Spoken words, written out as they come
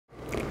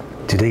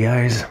Today,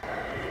 guys,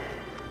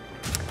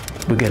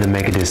 we're gonna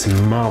make this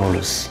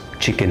marvelous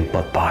chicken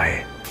pot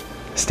pie.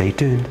 Stay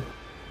tuned.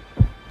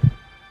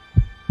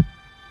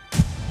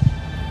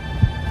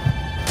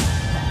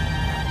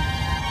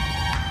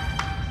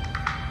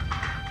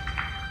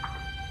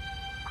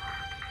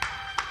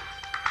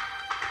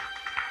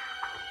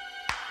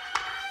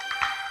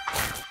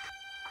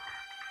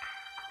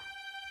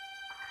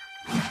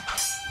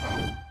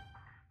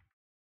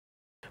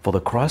 For the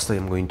crust, I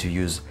am going to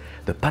use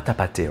the pâte à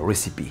pâté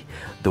recipe,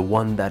 the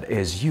one that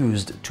is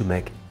used to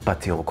make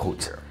pâté en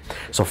croûte.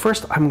 So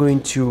first, I'm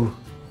going to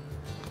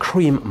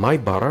cream my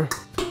butter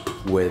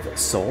with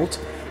salt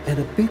and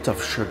a bit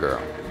of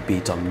sugar.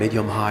 Beat on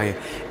medium-high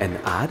and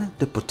add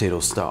the potato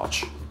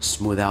starch.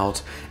 Smooth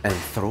out and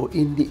throw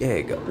in the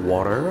egg,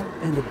 water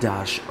and a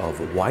dash of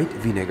white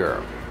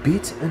vinegar.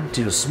 Beat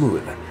until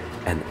smooth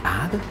and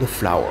add the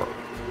flour.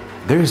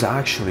 There's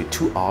actually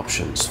two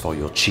options for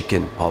your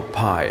chicken pot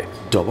pie,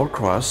 double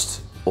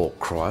crust or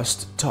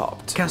crust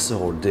topped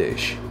casserole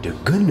dish. The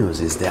good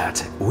news is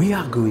that we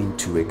are going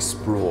to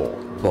explore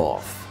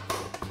both.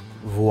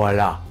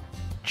 Voila,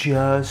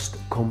 just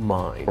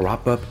combine.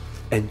 Wrap up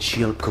and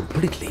chill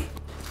completely.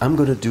 I'm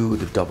gonna do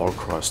the double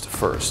crust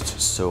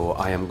first, so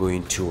I am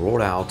going to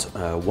roll out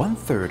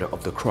 1/3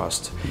 of the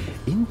crust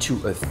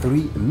into a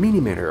 3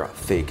 mm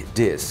thick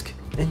disc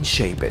and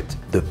shape it.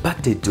 The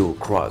pâté dough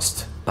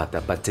crust, pâte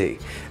à pâté,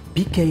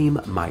 became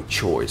my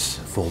choice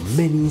for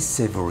many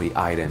savory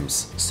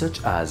items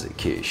such as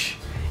quiche.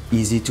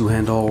 Easy to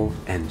handle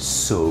and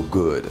so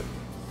good.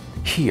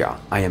 Here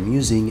I am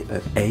using a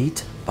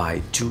 8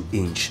 by 2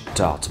 inch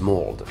tart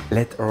mold.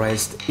 Let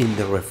rest in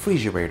the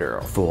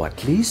refrigerator for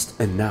at least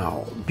an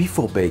hour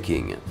before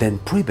baking. Then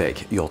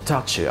pre-bake your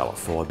tart shell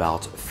for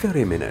about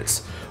 30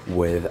 minutes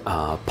with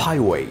pie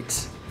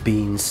weight,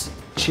 beans,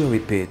 cherry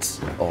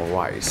pits or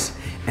rice,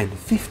 and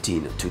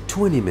 15 to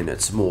 20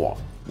 minutes more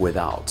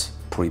without.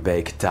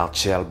 Pre-baked tart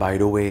shell, by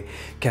the way,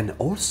 can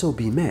also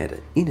be made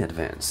in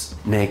advance.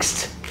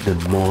 Next, the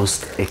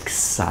most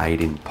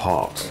exciting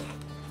part,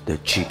 the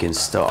chicken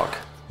stock.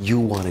 You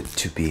want it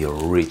to be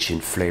rich in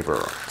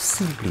flavor,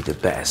 simply the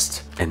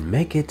best, and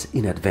make it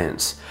in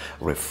advance.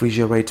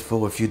 Refrigerate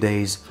for a few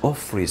days or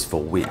freeze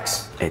for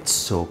weeks. It's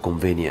so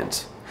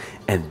convenient.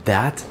 And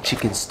that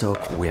chicken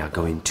stock we are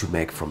going to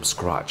make from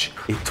scratch.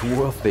 It's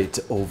worth it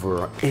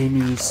over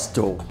any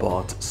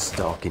store-bought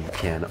stock in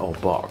can or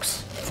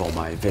box. For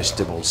my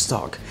vegetable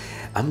stock,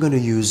 I'm gonna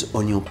use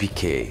onion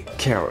piqué,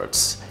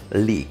 carrots,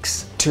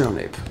 leeks,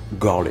 turnip,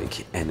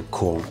 garlic, and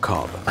corn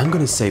cob. I'm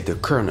gonna save the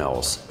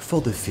kernels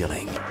for the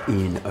filling.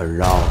 In a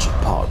large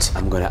pot,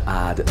 I'm gonna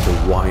add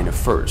the wine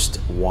first.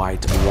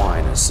 White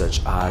wine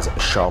such as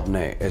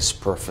Chardonnay is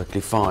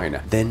perfectly fine.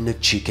 Then the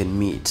chicken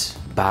meat,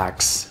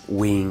 backs,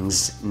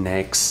 wings,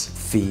 necks,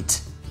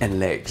 feet, and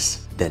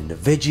legs. Then the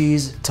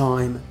veggies,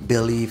 thyme, bay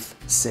leaf,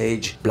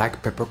 sage,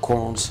 black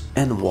peppercorns,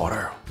 and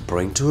water.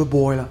 Bring to a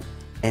boil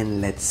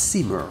and let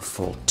simmer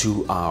for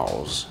 2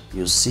 hours.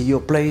 You see,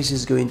 your place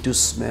is going to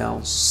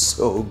smell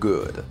so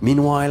good.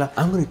 Meanwhile,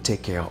 I'm going to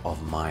take care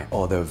of my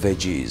other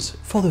veggies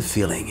for the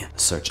filling,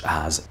 such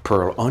as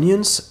pearl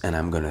onions, and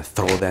I'm going to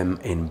throw them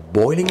in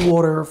boiling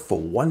water for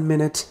 1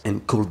 minute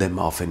and cool them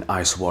off in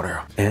ice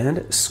water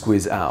and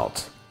squeeze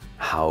out.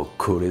 How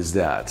cool is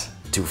that?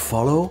 To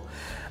follow,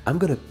 I'm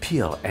gonna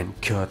peel and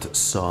cut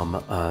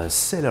some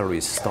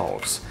celery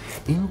stalks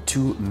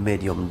into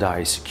medium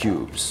dice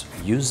cubes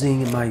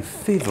using my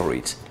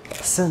favorite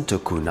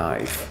Sentoku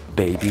knife.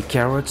 Baby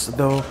carrots,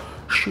 though,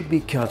 should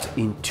be cut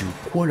into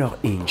 1/4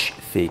 inch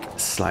thick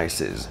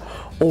slices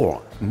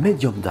or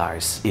medium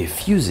dice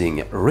if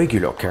using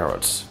regular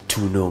carrots. To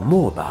know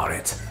more about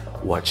it,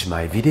 watch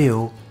my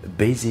video,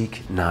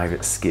 Basic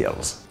Knife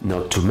Skills.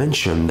 Not to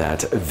mention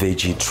that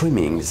veggie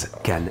trimmings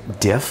can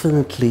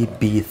definitely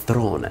be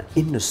thrown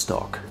in the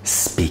stock.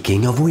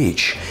 Speaking of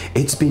which,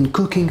 it's been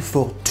cooking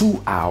for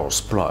 2 hours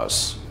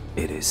plus.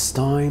 It is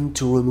time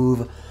to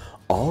remove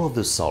all of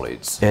the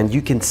solids. And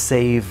you can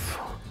save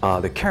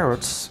the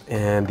carrots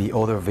and the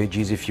other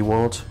veggies if you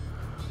want,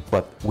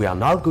 but we are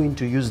not going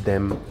to use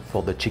them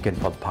for the chicken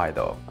pot pie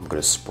though. I'm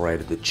gonna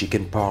spread the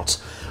chicken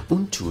parts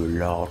onto a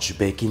large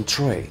baking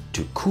tray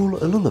to cool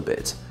a little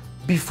bit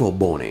before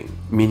boning.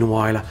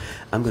 Meanwhile,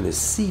 I'm gonna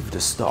sieve the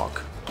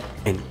stock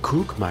and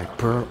cook my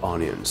pearl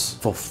onions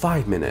for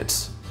 5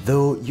 minutes,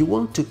 though you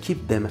want to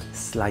keep them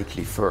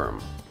slightly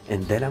firm.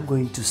 And then I'm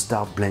going to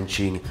start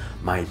blanching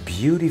my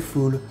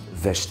beautiful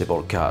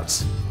vegetable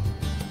cuts.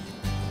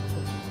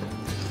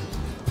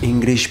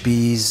 English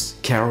peas,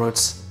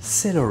 carrots,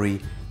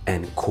 celery,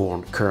 and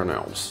corn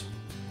kernels.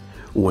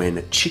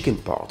 When chicken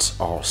parts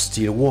are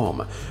still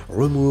warm,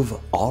 remove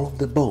all of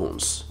the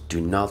bones. Do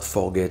not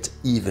forget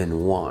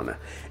even one,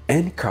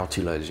 and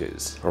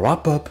cartilages.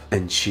 Wrap up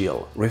and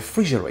chill.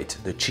 Refrigerate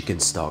the chicken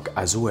stock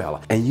as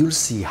well, and you'll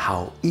see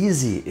how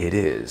easy it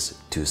is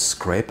to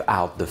scrape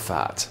out the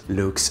fat.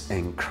 Looks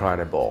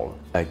incredible.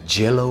 A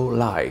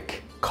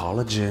jello-like,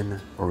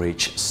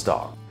 collagen-rich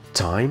stock.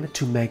 Time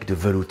to make the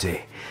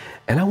velouté.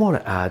 And I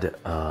want to add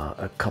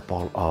a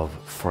couple of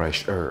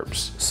fresh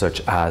herbs,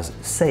 such as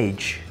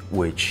sage,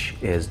 which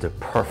is the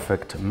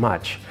perfect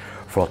match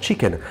for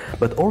chicken,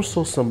 but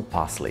also some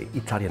parsley,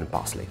 Italian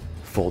parsley.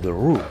 For the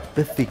roux,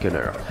 the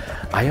thickener,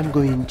 I am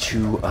going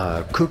to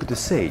cook the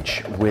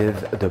sage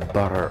with the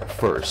butter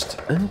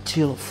first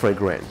until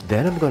fragrant.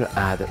 Then I'm going to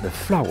add the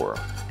flour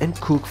and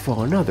cook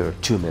for another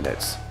 2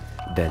 minutes.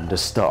 Then the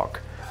stock,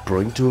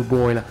 bring to a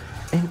boil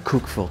and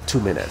cook for 2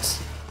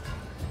 minutes.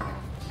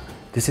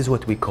 This is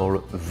what we call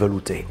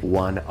velouté,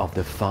 one of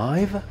the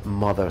 5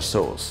 mother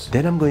sauce.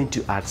 Then I'm going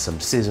to add some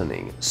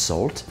seasoning,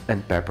 salt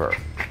and pepper.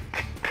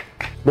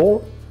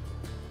 Bon.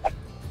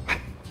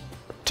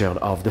 Turn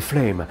off the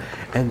flame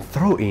and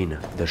throw in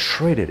the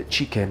shredded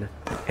chicken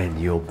and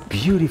your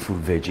beautiful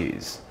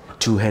veggies.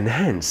 To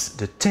enhance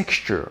the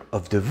texture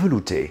of the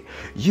velouté,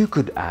 you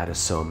could add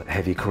some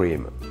heavy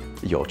cream.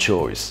 Your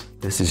choice.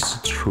 This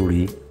is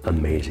truly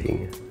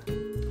amazing.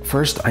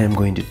 First, I am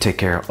going to take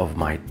care of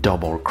my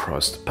double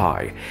crust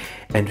pie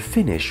and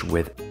finish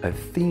with a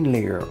thin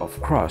layer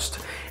of crust,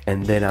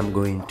 and then I'm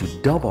going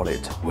to double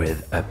it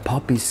with a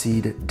poppy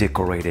seed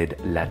decorated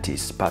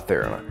lattice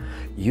pattern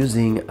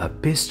using a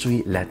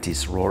pastry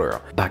lattice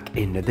roller. Back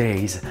in the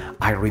days,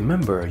 I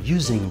remember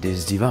using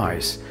this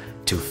device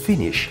to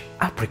finish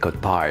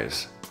apricot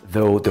pies,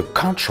 though the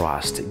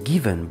contrast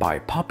given by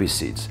poppy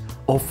seeds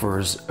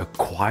offers a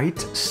quite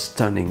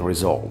stunning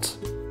result.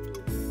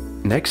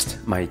 Next,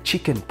 my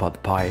chicken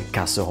pot pie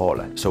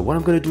casserole. So what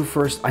I'm going to do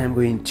first, I am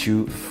going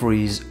to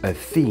freeze a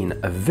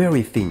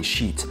very thin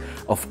sheet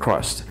of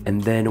crust,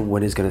 and then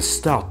when it's going to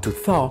start to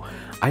thaw,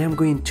 I am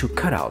going to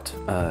cut out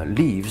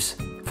leaves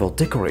for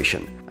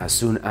decoration. As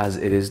soon as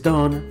it is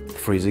done,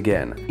 freeze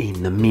again.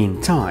 In the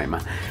meantime,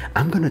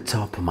 I'm gonna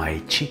top my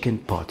chicken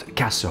pot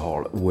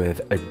casserole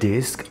with a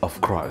disc of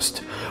crust,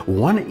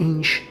 1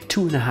 inch,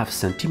 2.5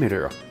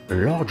 centimeter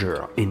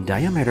larger in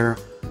diameter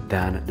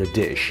than the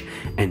dish,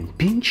 and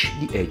pinch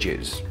the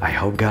edges. I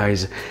hope,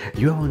 guys,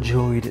 you have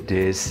enjoyed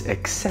this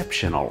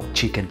exceptional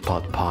chicken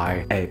pot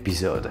pie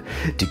episode.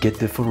 To get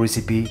the full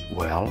recipe,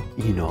 well,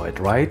 you know it,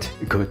 right?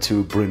 Go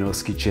to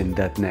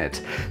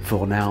brunoskitchen.net.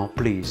 For now,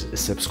 please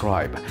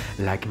subscribe,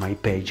 like my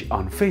page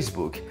on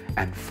Facebook,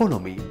 and follow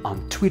me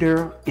on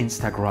Twitter,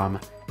 Instagram,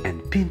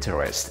 and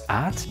Pinterest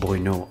at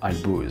Bruno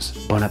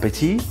Albouze. Bon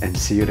appétit and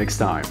see you next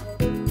time.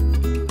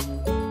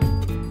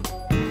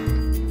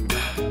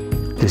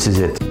 This is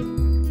it.